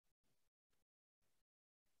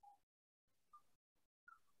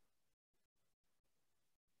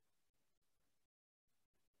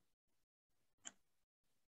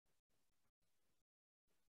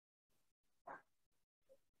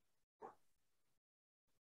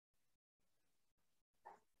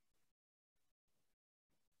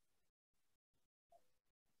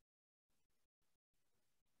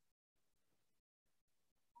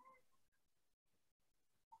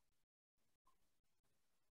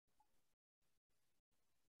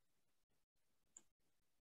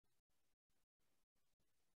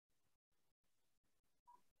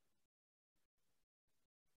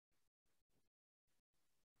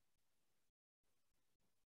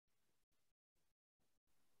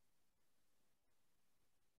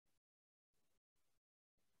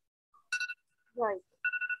Right.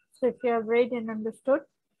 So if you have read and understood,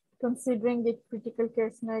 considering the critical care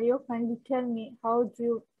scenario, kindly tell me how do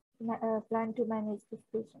you plan to manage this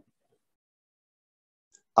patient?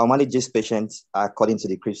 I'll manage this patient according to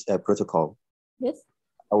the protocol. Yes.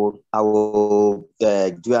 I will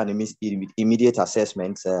do an immediate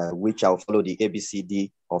assessment, which I'll follow the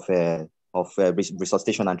ABCD of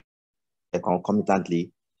resuscitation and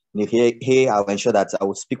concomitantly. Here, I'll ensure that I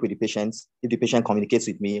will speak with the patient. If the patient communicates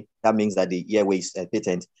with me, that means that the airway is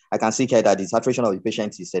patent. I can see here that the saturation of the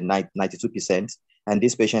patient is 92%, and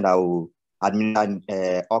this patient I will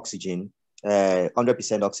administer oxygen,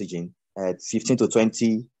 100% oxygen, 15 to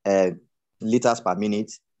 20 liters per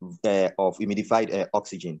minute of humidified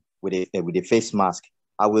oxygen with a face mask.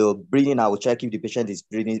 I will breathe in. I will check if the patient is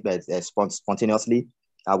breathing spontaneously.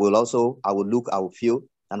 I will look, I will feel,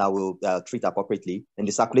 and I will treat appropriately. In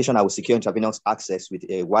the circulation, I will secure intravenous access with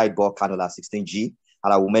a wide bore cannula 16G,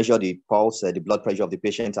 and I will measure the pulse, the blood pressure of the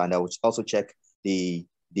patient, and I will also check the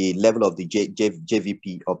level of the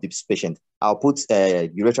JVP of this patient. I'll put a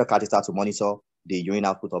urethral catheter to monitor the urine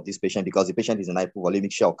output of this patient because the patient is in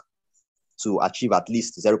hypovolemic shock, to achieve at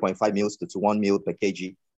least 0.5 mils to 1 mil per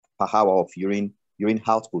kg per hour of urine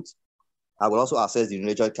output. I will also assess the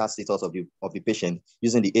neurological status of the patient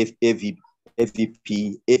using the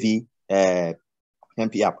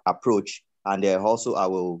MP approach, and also I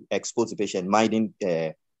will expose the patient,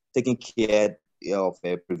 taking care of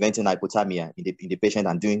preventing hypothermia in the patient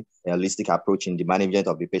and doing a holistic approach in the management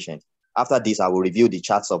of the patient. After this, I will review the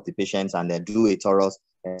charts of the patient and do a thorough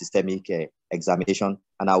systemic examination,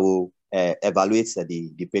 and I will evaluate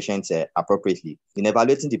the patient appropriately. In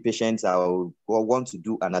evaluating the patient, I will want to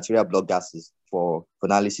do an arterial blood gases for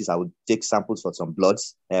analysis. I will take samples for some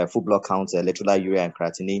bloods, full blood counts, electrolyte urea and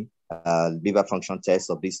creatinine, liver function tests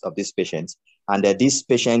of this patient. And this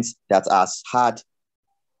patient that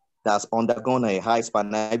has undergone a high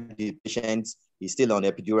spinal, the patient is still on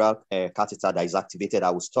epidural catheter that is activated.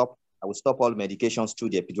 I will stop all medications through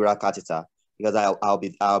the epidural catheter because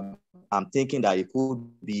I'm thinking that it could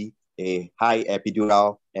be a high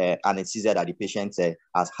epidural anesthesia that the patient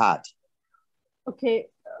has had. Okay,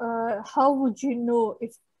 how would you know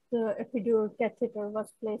if the epidural catheter was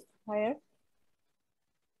placed higher?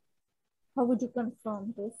 How would you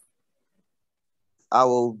confirm this? I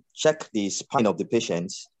will check the spine of the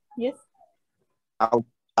patient. Yes.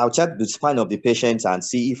 I'll check the spine of the patient and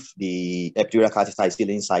see if the epidural catheter is still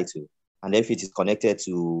in situ, and if it is connected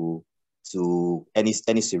to any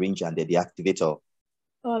syringe and the activator.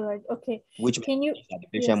 All right. Okay. Which the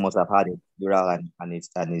patient must have had epidural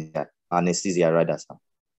and anesthesia rather.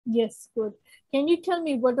 Yes, good. Can you tell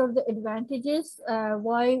me what are the advantages,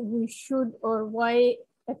 why we should or why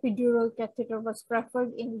epidural catheter was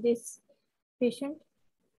preferred in this patient?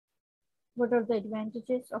 What are the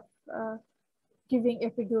advantages of giving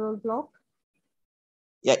epidural block?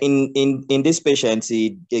 Yeah, in this patient,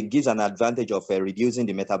 it gives an advantage of reducing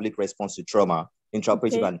the metabolic response to trauma,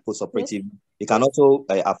 intraoperative and postoperative. Yes. It can also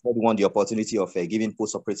afford one the opportunity of giving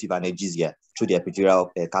postoperative analgesia through the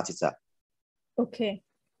epidural catheter. Okay.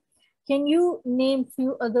 Can you name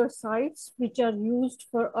few other sites which are used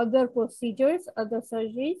for other procedures, other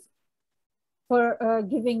surgeries for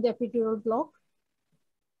giving the epidural block?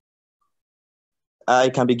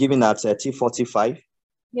 It can be given at T45.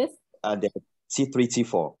 Yes. And T3,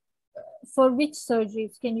 T4. For which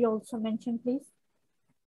surgeries? Can you also mention, please?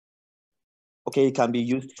 Okay, it can be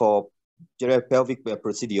used for pelvic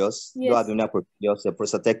procedures, yes. lower abdominal procedures,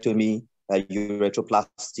 prostatectomy,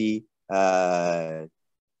 urethroplasty,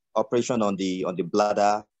 operation on the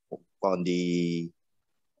bladder,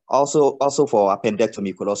 also for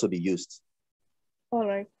appendectomy could also be used. All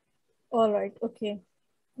right, okay.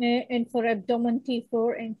 And for abdomen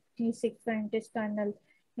T4 and T6 for intestinal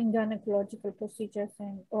and gynecological procedures,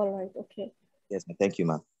 and all right, okay. Yes, thank you,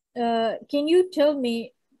 ma'am. Can you tell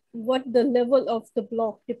me what the level of the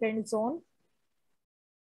block depends on?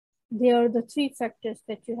 There are the three factors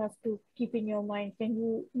that you have to keep in your mind. Can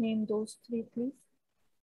you name those three, please?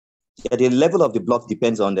 Yeah, the level of the block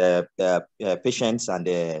depends on the patients and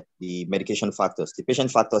the medication factors. The patient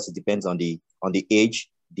factors, it depends on the age,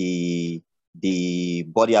 the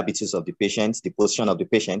body habits of the patient, the position of the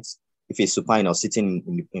patient, if it's supine or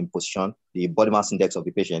sitting in position, the body mass index of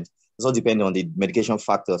the patient. It's all depending on the medication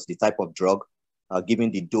factors, the type of drug,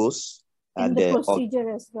 giving the dose. And the procedure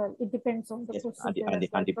as well. It depends on the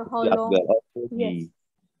procedure for how long. Yes.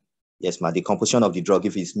 Yes, ma'am. The composition of the drug,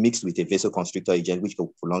 if it's mixed with a vasoconstrictor agent, which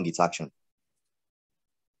will prolong its action.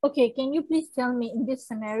 Okay, can you please tell me, in this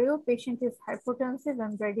scenario, patient is hypotensive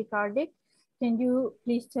and bradycardic. Can you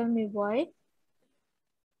please tell me why?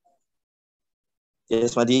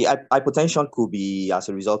 Yes, but the hypotension could be as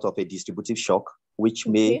a result of a distributive shock, which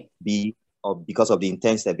may be because of the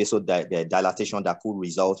intense vasodilatation that could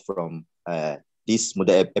result from this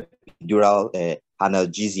epidural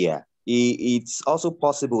analgesia. It's also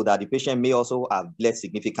possible that the patient may also have bled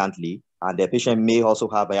significantly, and the patient may also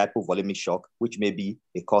have a hypovolemic shock, which may be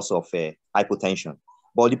a cause of hypotension.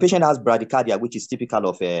 But the patient has bradycardia, which is typical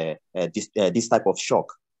of this type of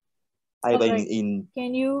shock. Right.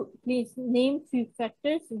 Can you please name few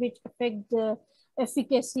factors which affect the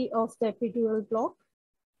efficacy of the epidural block?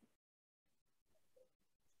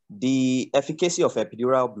 The efficacy of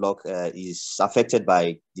epidural block is affected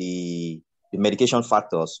by the medication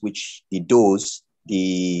factors, which the dose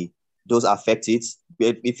affect it.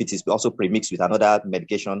 If it is also premixed with another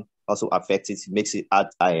medication, also affects it, makes it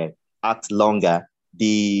act longer.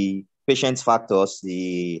 The patient's factors,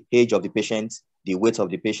 the age of the patient, the weight of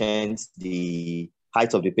the patient, the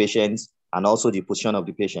height of the patient, and also the position of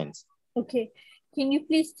the patient. Okay. Can you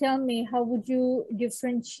please tell me how would you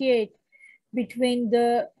differentiate between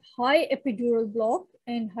the high epidural block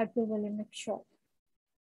and hypovolemic shock?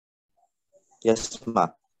 Yes,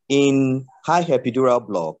 ma'am. In high epidural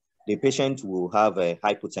block, the patient will have a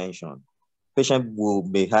hypotension. Patient will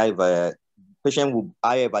have the patient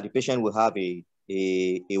will have a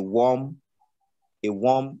warm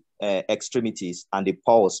extremities, and the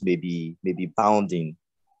pulse may be bounding.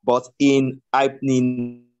 But in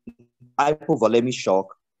hypovolemic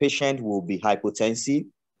shock, patient will be hypotensive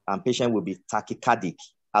and patient will be tachycardic,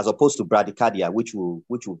 as opposed to bradycardia, which will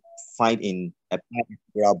find in a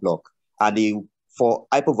epidural block. And for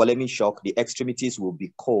hypovolemic shock, the extremities will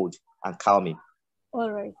be cold and calming.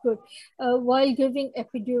 All right, good. While giving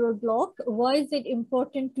epidural block, why is it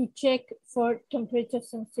important to check for temperature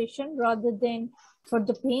sensation rather than for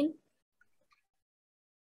the pain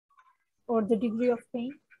or the degree of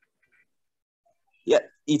pain? Yeah,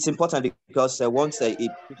 it's important because once a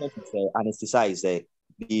patient is anesthetized,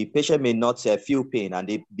 the patient may not feel pain, and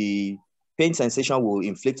the pain sensation will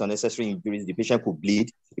inflict unnecessary injuries. The patient could bleed.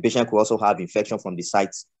 The patient could also have infection from the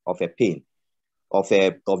sites of a pain, of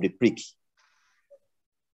the prick.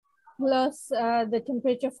 Plus, the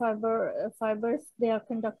temperature fibers, they are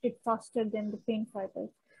conducted faster than the pain fibers.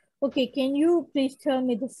 Okay, can you please tell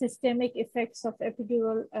me the systemic effects of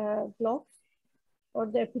epidural blocks or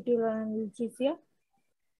the epidural analgesia?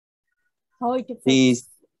 How it affects?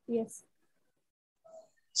 Yes.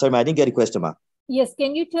 Sorry, I didn't get the question, ma'am. Yes,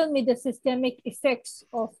 can you tell me the systemic effects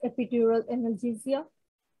of epidural analgesia?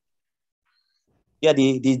 Yeah,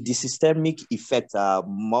 the systemic effects are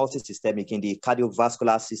multi-systemic. In the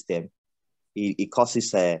cardiovascular system, it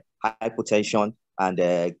causes hypotension, and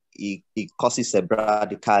it causes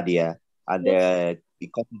bradycardia, and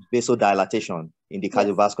it causes vasodilatation in the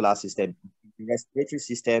cardiovascular system. In the respiratory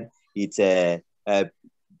system, it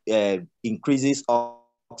increases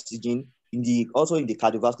oxygen. Also in the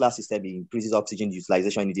cardiovascular system, it increases oxygen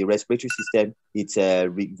utilization. In the respiratory system, it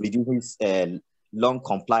reduces lung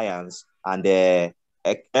compliance, and it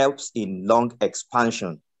helps in lung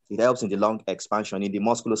expansion. It helps in the lung expansion. In the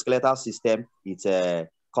musculoskeletal system, it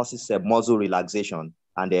causes muscle relaxation,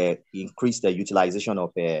 and increase the utilization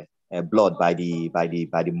of blood by the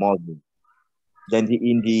muscle. Then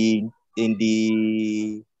in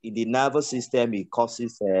the nervous system, it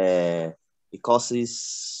causes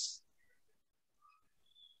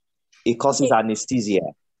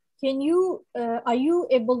anesthesia. Can you, are you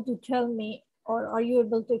able to tell me, or are you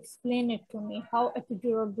able to explain it to me, how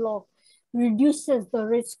epidural block reduces the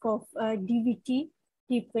risk of DVT,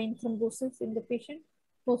 deep vein thrombosis, in the patient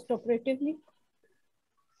post-operatively?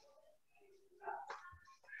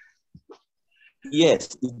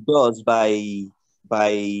 Yes, it does by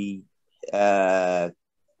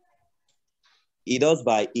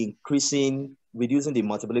reducing the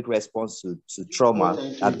metabolic response to trauma,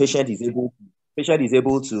 and patient is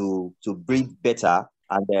able to breathe better,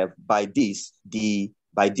 and by this the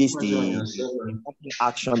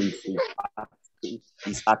action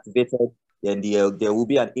is activated. Then there will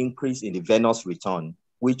be an increase in the venous return,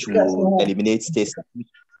 which will eliminate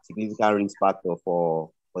significant risk factor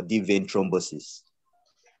for deep vein thrombosis.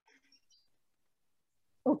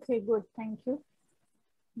 Okay, good, thank you.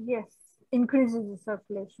 Yes, increases the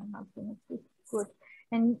circulation, absolutely, good.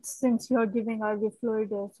 And since you're giving IV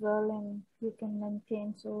fluid as well, and you can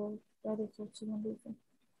maintain, so that is also one reason.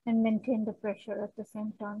 And maintain the pressure at the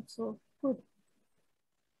same time, so good.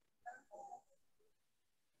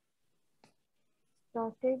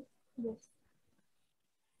 Started, yes.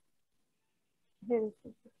 Here it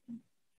is.